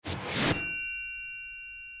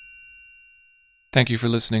Thank you for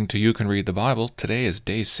listening to You Can Read the Bible. Today is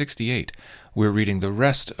day 68. We're reading the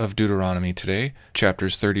rest of Deuteronomy today,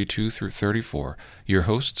 chapters 32 through 34. Your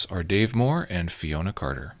hosts are Dave Moore and Fiona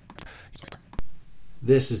Carter.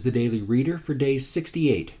 This is the Daily Reader for day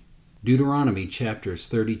 68, Deuteronomy chapters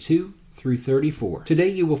 32 through 34. Today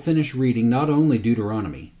you will finish reading not only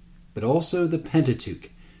Deuteronomy, but also the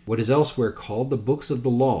Pentateuch, what is elsewhere called the books of the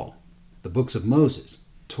law, the books of Moses,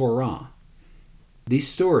 Torah. These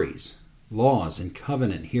stories, laws, and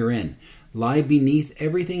covenant herein lie beneath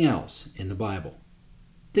everything else in the Bible.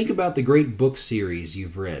 Think about the great book series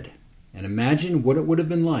you've read, and imagine what it would have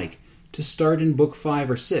been like to start in book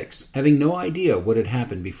 5 or 6, having no idea what had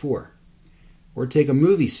happened before. Or take a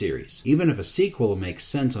movie series. Even if a sequel makes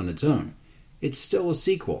sense on its own, it's still a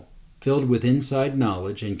sequel, filled with inside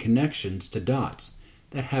knowledge and connections to dots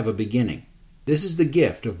that have a beginning. This is the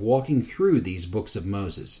gift of walking through these books of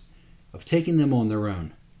Moses, of taking them on their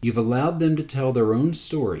own. You've allowed them to tell their own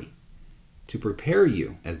story, to prepare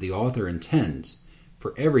you, as the author intends,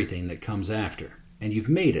 for everything that comes after, and you've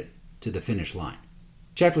made it to the finish line.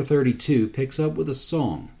 Chapter 32 picks up with a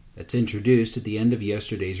song that's introduced at the end of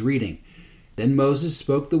yesterday's reading. Then Moses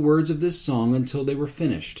spoke the words of this song until they were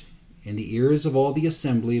finished, in the ears of all the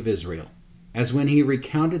assembly of Israel. As when he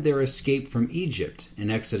recounted their escape from Egypt in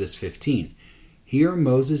Exodus 15, here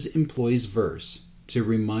Moses employs verse to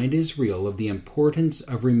remind Israel of the importance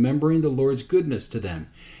of remembering the Lord's goodness to them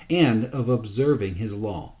and of observing his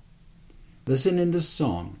law. Listen in this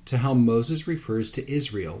song to how Moses refers to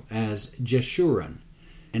Israel as Jeshurun,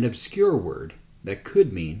 an obscure word that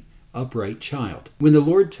could mean upright child. When the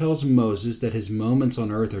Lord tells Moses that his moments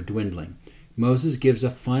on earth are dwindling, Moses gives a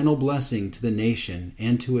final blessing to the nation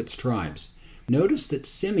and to its tribes. Notice that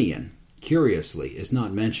Simeon, curiously, is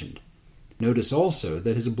not mentioned. Notice also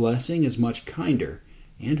that his blessing is much kinder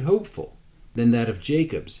and hopeful than that of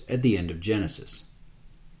Jacob's at the end of Genesis.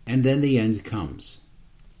 And then the end comes.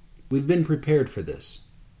 We've been prepared for this,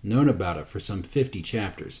 known about it for some 50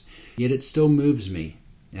 chapters, yet it still moves me,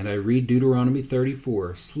 and I read Deuteronomy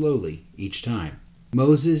 34 slowly each time.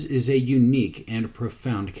 Moses is a unique and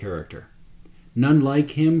profound character. None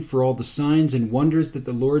like him for all the signs and wonders that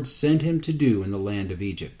the Lord sent him to do in the land of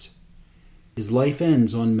Egypt. His life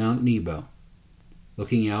ends on Mount Nebo,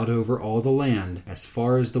 looking out over all the land as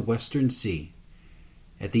far as the western sea.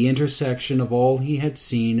 At the intersection of all he had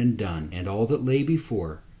seen and done, and all that lay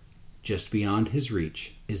before, just beyond his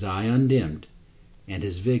reach, his eye undimmed, and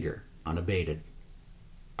his vigor unabated.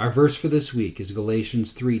 Our verse for this week is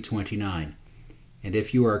Galatians 3:29. And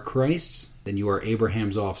if you are Christ's, then you are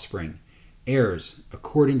Abraham's offspring, heirs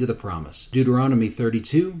according to the promise. Deuteronomy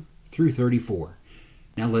 32 through 34.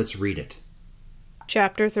 Now let's read it.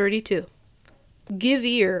 Chapter 32. Give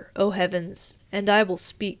ear, O heavens, and I will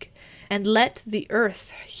speak, and let the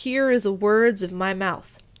earth hear the words of my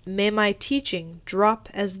mouth. May my teaching drop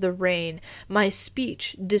as the rain, my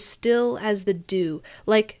speech distill as the dew,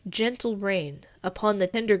 like gentle rain upon the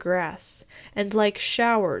tender grass, and like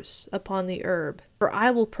showers upon the herb. For I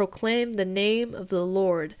will proclaim the name of the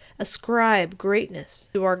Lord, ascribe greatness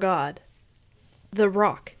to our God. The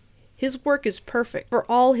rock. His work is perfect, for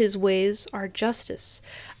all his ways are justice,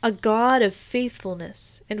 a God of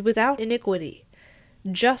faithfulness and without iniquity.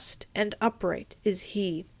 Just and upright is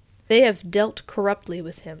he. They have dealt corruptly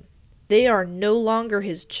with him. They are no longer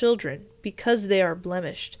his children, because they are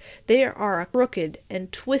blemished. They are a crooked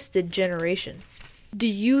and twisted generation. Do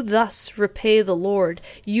you thus repay the Lord,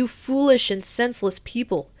 you foolish and senseless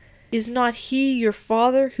people? Is not he your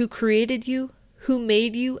Father who created you, who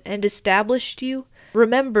made you and established you?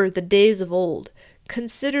 Remember the days of old.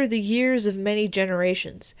 Consider the years of many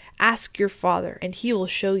generations. Ask your father, and he will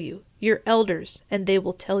show you, your elders, and they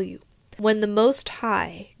will tell you. When the Most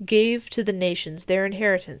High gave to the nations their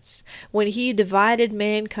inheritance, when he divided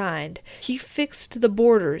mankind, he fixed the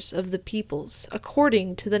borders of the peoples,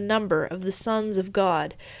 according to the number of the sons of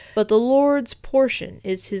God. But the Lord's portion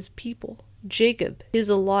is his people, Jacob his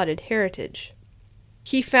allotted heritage.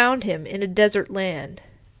 He found him in a desert land,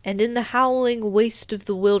 and in the howling waste of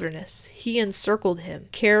the wilderness he encircled him,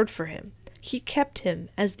 cared for him. He kept him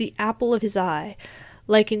as the apple of his eye,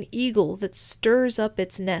 like an eagle that stirs up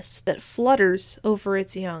its nest, that flutters over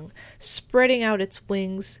its young, spreading out its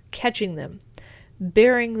wings, catching them,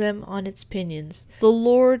 bearing them on its pinions. The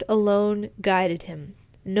Lord alone guided him.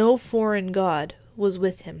 No foreign god was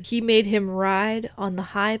with him. He made him ride on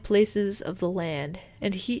the high places of the land,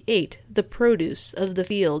 and he ate the produce of the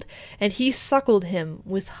field, and he suckled him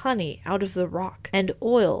with honey out of the rock, and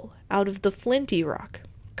oil out of the flinty rock,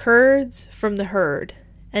 curds from the herd,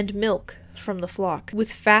 and milk from the flock,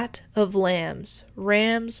 with fat of lambs,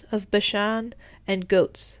 rams of Bashan, and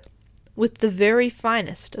goats. with the very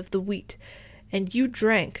finest of the wheat, and you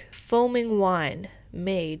drank foaming wine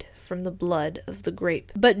made from the blood of the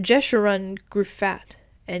grape. But Jeshurun grew fat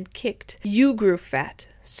and kicked. You grew fat,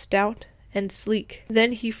 stout, and sleek.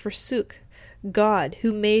 Then he forsook God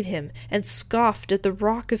who made him, and scoffed at the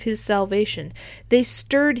rock of his salvation. They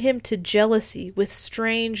stirred him to jealousy with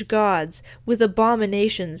strange gods. With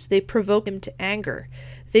abominations they provoked him to anger.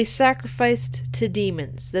 They sacrificed to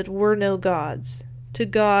demons that were no gods, to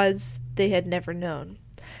gods they had never known,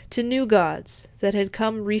 to new gods that had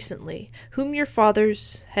come recently, whom your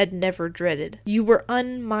fathers had never dreaded. You were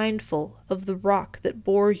unmindful of the rock that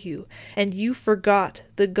bore you, and you forgot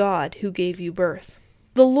the God who gave you birth.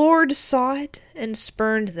 The Lord saw it and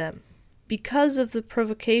spurned them, because of the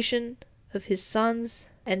provocation of his sons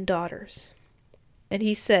and daughters. And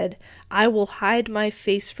he said, I will hide my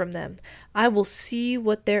face from them. I will see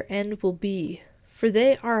what their end will be. For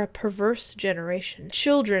they are a perverse generation,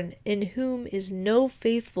 children in whom is no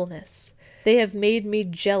faithfulness. They have made me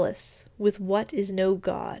jealous with what is no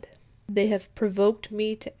God. They have provoked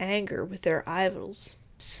me to anger with their idols.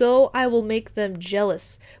 So I will make them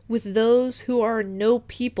jealous with those who are no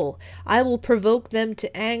people. I will provoke them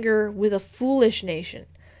to anger with a foolish nation.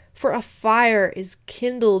 For a fire is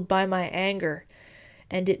kindled by my anger,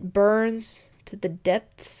 and it burns to the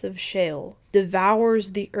depths of Sheol,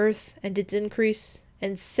 devours the earth and its increase,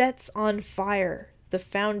 and sets on fire the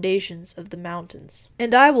foundations of the mountains.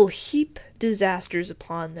 And I will heap disasters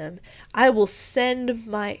upon them. I will send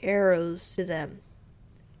my arrows to them.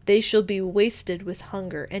 They shall be wasted with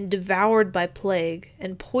hunger, and devoured by plague,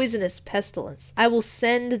 and poisonous pestilence. I will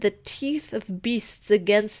send the teeth of beasts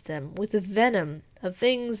against them, with the venom of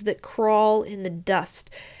things that crawl in the dust.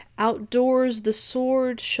 Outdoors the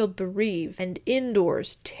sword shall bereave, and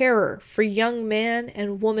indoors terror for young man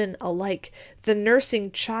and woman alike, the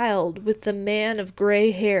nursing child with the man of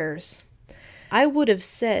gray hairs. I would have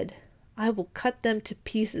said, I will cut them to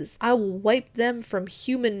pieces, I will wipe them from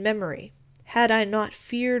human memory, had I not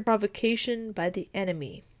feared provocation by the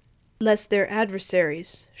enemy, lest their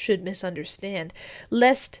adversaries should misunderstand,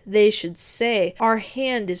 lest they should say, Our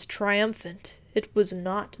hand is triumphant, it was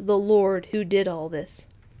not the Lord who did all this.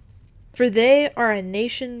 For they are a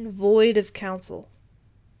nation void of counsel,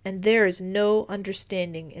 and there is no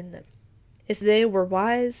understanding in them. If they were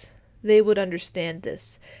wise, they would understand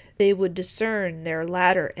this. They would discern their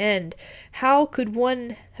latter end. How could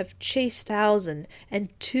one have chased 1,000, and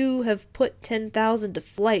 2 have put 10,000 to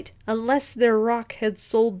flight, unless their rock had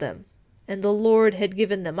sold them, and the Lord had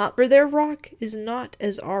given them up? For their rock is not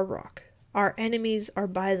as our rock. Our enemies are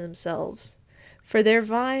by themselves. For their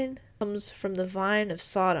vine comes from the vine of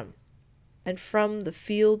Sodom, and from the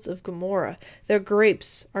fields of Gomorrah. Their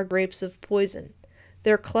grapes are grapes of poison.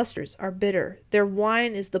 Their clusters are bitter. Their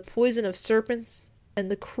wine is the poison of serpents, and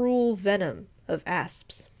the cruel venom of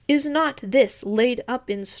asps. Is not this laid up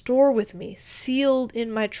in store with me, sealed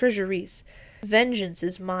in my treasuries? Vengeance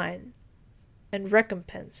is mine, and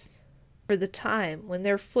recompense, for the time when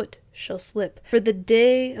their foot shall slip. For the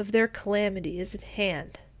day of their calamity is at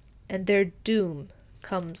hand, and their doom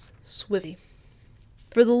comes swiftly.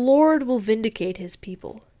 For the Lord will vindicate his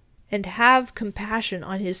people, and have compassion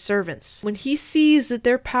on his servants, when he sees that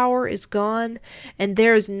their power is gone, and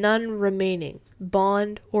there is none remaining,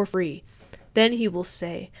 bond or free. Then he will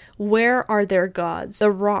say, Where are their gods,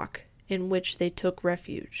 the rock in which they took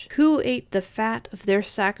refuge? Who ate the fat of their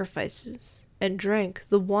sacrifices, and drank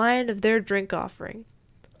the wine of their drink offering?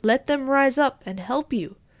 Let them rise up and help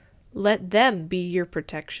you. Let them be your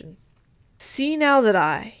protection. See now that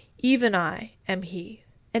I, even I, am he,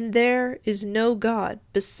 and there is no God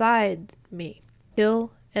beside me.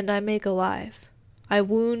 Kill, and I make alive. I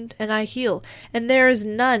wound, and I heal, and there is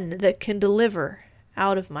none that can deliver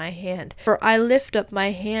out of my hand. For I lift up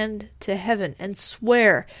my hand to heaven, and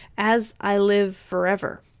swear, as I live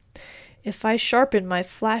forever. If I sharpen my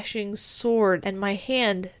flashing sword, and my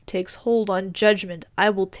hand takes hold on judgment, I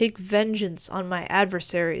will take vengeance on my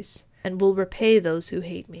adversaries, and will repay those who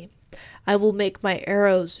hate me. I will make my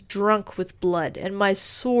arrows drunk with blood, and my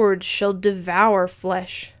sword shall devour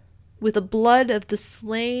flesh, with the blood of the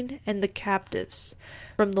slain and the captives,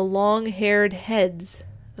 from the long-haired heads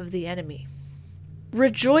of the enemy.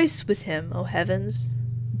 Rejoice with him, O heavens!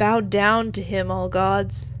 Bow down to him, all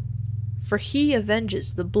gods! For he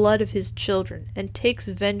avenges the blood of his children, and takes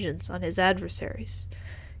vengeance on his adversaries.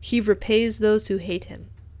 He repays those who hate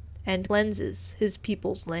him, and cleanses his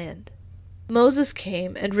people's land. Moses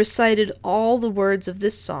came and recited all the words of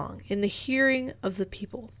this song in the hearing of the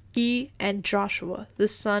people, he and Joshua the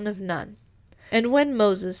son of Nun. And when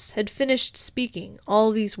Moses had finished speaking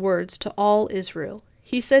all these words to all Israel,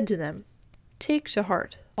 he said to them, Take to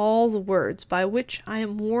heart all the words by which I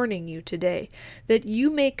am warning you today, that you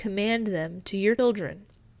may command them to your children,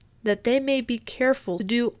 that they may be careful to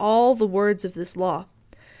do all the words of this law.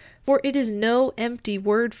 For it is no empty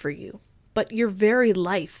word for you, but your very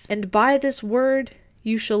life, and by this word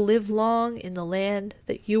you shall live long in the land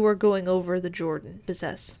that you are going over the Jordan to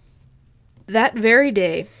possess. That very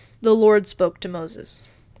day the Lord spoke to Moses,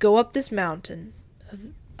 Go up this mountain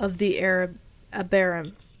of the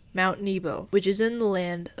Abarim, Mount Nebo, which is in the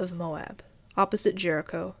land of Moab, opposite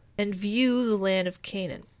Jericho, and view the land of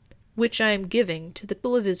Canaan, which I am giving to the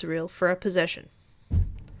people of Israel for a possession.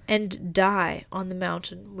 And die on the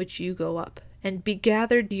mountain which you go up, and be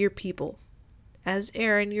gathered to your people, as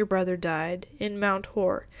Aaron your brother died in Mount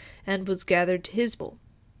Hor, and was gathered to his people.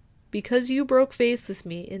 Because you broke faith with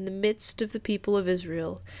me in the midst of the people of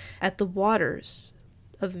Israel, at the waters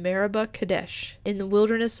of Meribah Kadesh, in the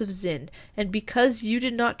wilderness of Zin, and because you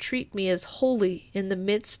did not treat me as holy in the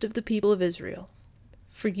midst of the people of Israel.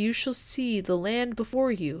 For you shall see the land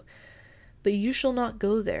before you, but you shall not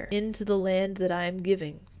go there, into the land that I am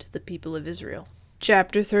giving to the people of Israel.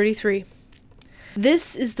 Chapter 33.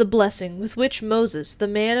 This is the blessing with which Moses, the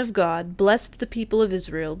man of God, blessed the people of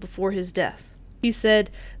Israel before his death. He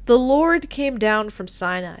said, The Lord came down from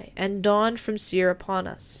Sinai, and dawned from Seir upon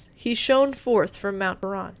us. He shone forth from Mount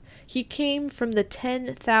Paran. He came from the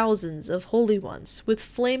 10,000s of holy ones, with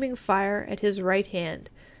flaming fire at his right hand.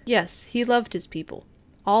 Yes, he loved his people.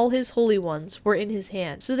 All his holy ones were in his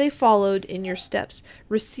hand, so they followed in your steps,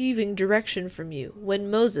 receiving direction from you,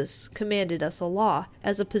 when Moses commanded us a law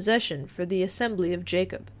as a possession for the assembly of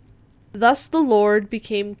Jacob. Thus the Lord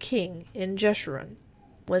became king in Jeshurun,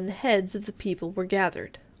 when the heads of the people were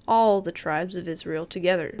gathered, all the tribes of Israel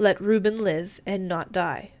together. Let Reuben live and not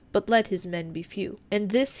die, but let his men be few.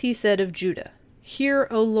 And this he said of Judah, Hear,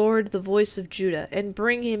 O Lord, the voice of Judah, and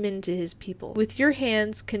bring him into his people. With your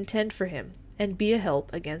hands contend for him, and be a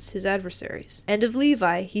help against his adversaries. And of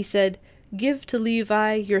Levi he said, Give to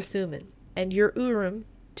Levi your Thummim, and your Urim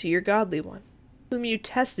to your godly one, whom you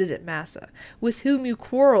tested at Massah, with whom you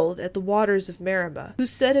quarreled at the waters of Meribah, who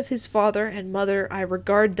said of his father and mother, I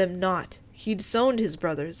regard them not. He disowned his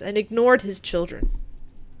brothers, and ignored his children.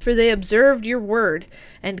 For they observed your word,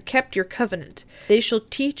 and kept your covenant. They shall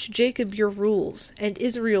teach Jacob your rules, and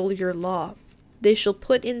Israel your law. They shall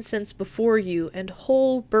put incense before you, and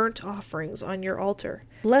whole burnt offerings on your altar.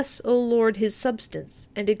 Bless, O Lord, his substance,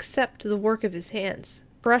 and accept the work of his hands.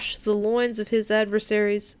 Crush the loins of his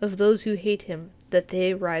adversaries, of those who hate him, that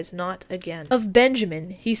they rise not again. Of Benjamin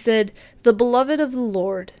he said, The beloved of the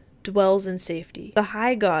Lord dwells in safety. The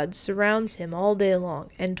high God surrounds him all day long,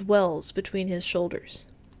 and dwells between his shoulders.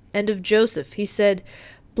 And of Joseph he said,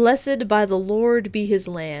 Blessed by the Lord be his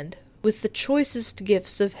land, with the choicest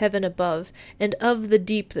gifts of heaven above, and of the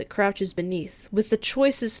deep that crouches beneath, with the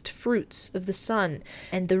choicest fruits of the sun,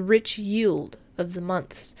 and the rich yield of the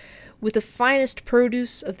months, with the finest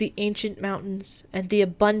produce of the ancient mountains, and the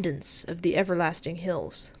abundance of the everlasting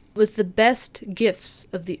hills, with the best gifts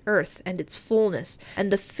of the earth and its fullness,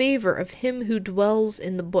 and the favor of him who dwells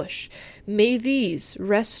in the bush. May these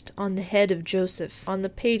rest on the head of Joseph, on the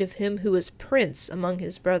pate of him who is prince among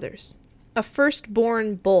his brothers. A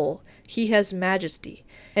firstborn bull, he has majesty,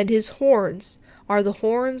 and his horns are the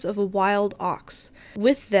horns of a wild ox.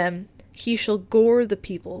 With them he shall gore the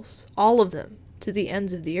peoples, all of them, to the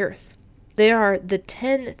ends of the earth. They are the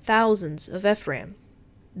 10,000s of Ephraim.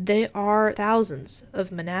 They are thousands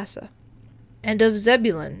of Manasseh. And of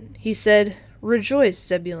Zebulun he said, Rejoice,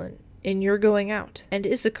 Zebulun, in your going out, and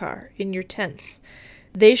Issachar in your tents.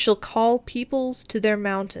 They shall call peoples to their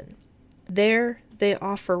mountain. There they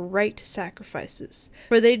offer right sacrifices,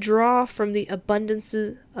 for they draw from the abundance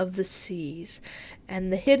of the seas,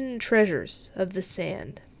 and the hidden treasures of the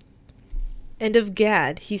sand. And of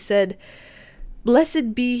Gad he said,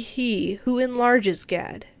 Blessed be he who enlarges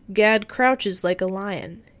Gad. Gad crouches like a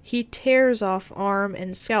lion. He tears off arm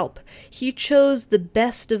and scalp. He chose the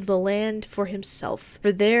best of the land for himself,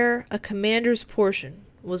 for there a commander's portion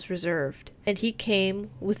was reserved. And he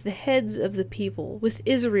came with the heads of the people. With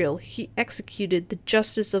Israel he executed the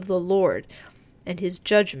justice of the Lord, and his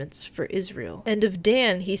judgments for Israel. And of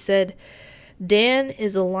Dan he said, Dan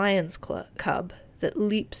is a lion's cub that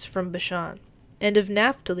leaps from Bashan. And of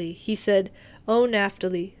Naphtali he said, O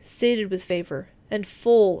Naphtali, sated with favor, and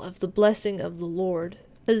full of the blessing of the Lord,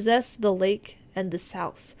 possess the lake and the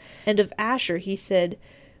south. And of Asher he said,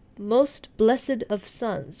 Most blessed of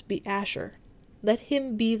sons be Asher. Let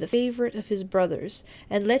him be the favorite of his brothers,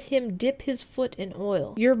 and let him dip his foot in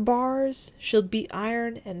oil. Your bars shall be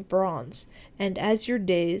iron and bronze, and as your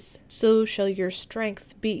days, so shall your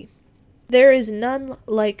strength be. There is none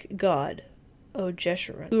like God, O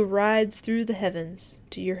Jeshurun, who rides through the heavens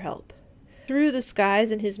to your help. Through the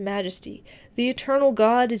skies in his majesty, the eternal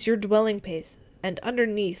God is your dwelling place, and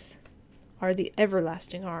underneath are the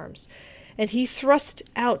everlasting arms. And he thrust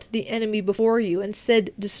out the enemy before you, and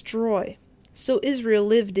said, Destroy. So Israel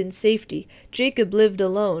lived in safety. Jacob lived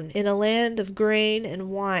alone, in a land of grain and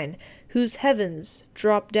wine, whose heavens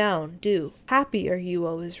drop down dew. Happy are you,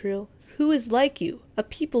 O Israel. Who is like you, a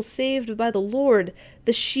people saved by the Lord,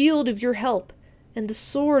 the shield of your help, and the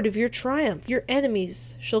sword of your triumph? Your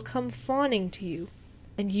enemies shall come fawning to you,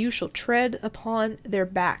 and you shall tread upon their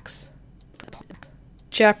backs.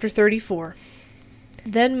 Chapter 34.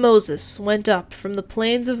 Then Moses went up from the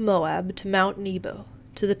plains of Moab to Mount Nebo,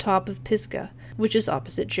 to the top of Pisgah, which is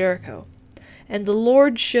opposite Jericho. And the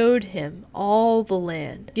Lord showed him all the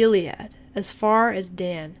land, Gilead, as far as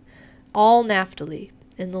Dan, all Naphtali,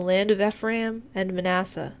 in the land of Ephraim and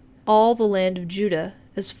Manasseh, all the land of Judah,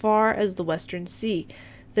 as far as the western sea,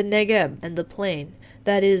 the Negeb and the plain,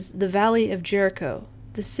 that is, the valley of Jericho,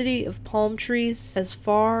 the city of palm trees, as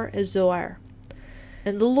far as Zoar.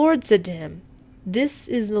 And the Lord said to him, This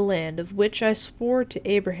is the land of which I swore to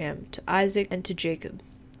Abraham, to Isaac, and to Jacob.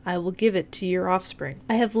 I will give it to your offspring.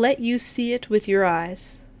 I have let you see it with your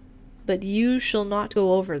eyes, but you shall not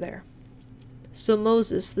go over there. So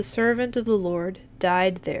Moses, the servant of the Lord,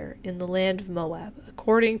 died there in the land of Moab,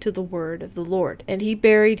 according to the word of the Lord. And he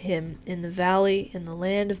buried him in the valley in the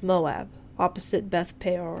land of Moab, opposite Beth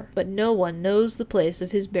Peor. But no one knows the place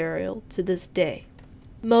of his burial to this day.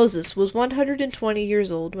 Moses was 120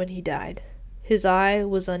 years old when he died. His eye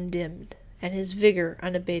was undimmed, and his vigor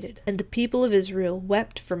unabated. And the people of Israel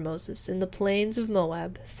wept for Moses in the plains of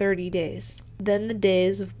Moab 30 days. Then the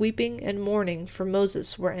days of weeping and mourning for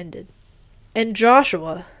Moses were ended. And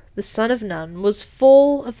Joshua, the son of Nun, was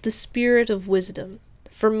full of the spirit of wisdom,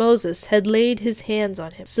 for Moses had laid his hands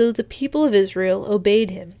on him. So the people of Israel obeyed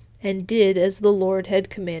him, and did as the Lord had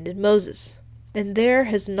commanded Moses. And there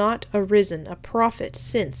has not arisen a prophet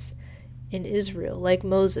since in Israel like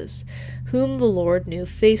Moses, whom the Lord knew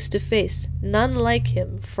face to face, none like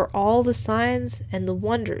him for all the signs and the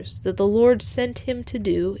wonders that the Lord sent him to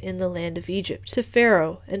do in the land of Egypt, to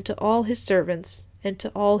Pharaoh and to all his servants and to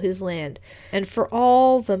all his land, and for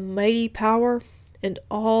all the mighty power and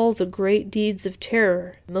all the great deeds of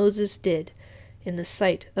terror Moses did in the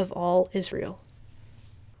sight of all Israel.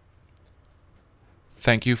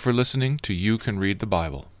 Thank you for listening to You Can Read the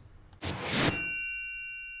Bible.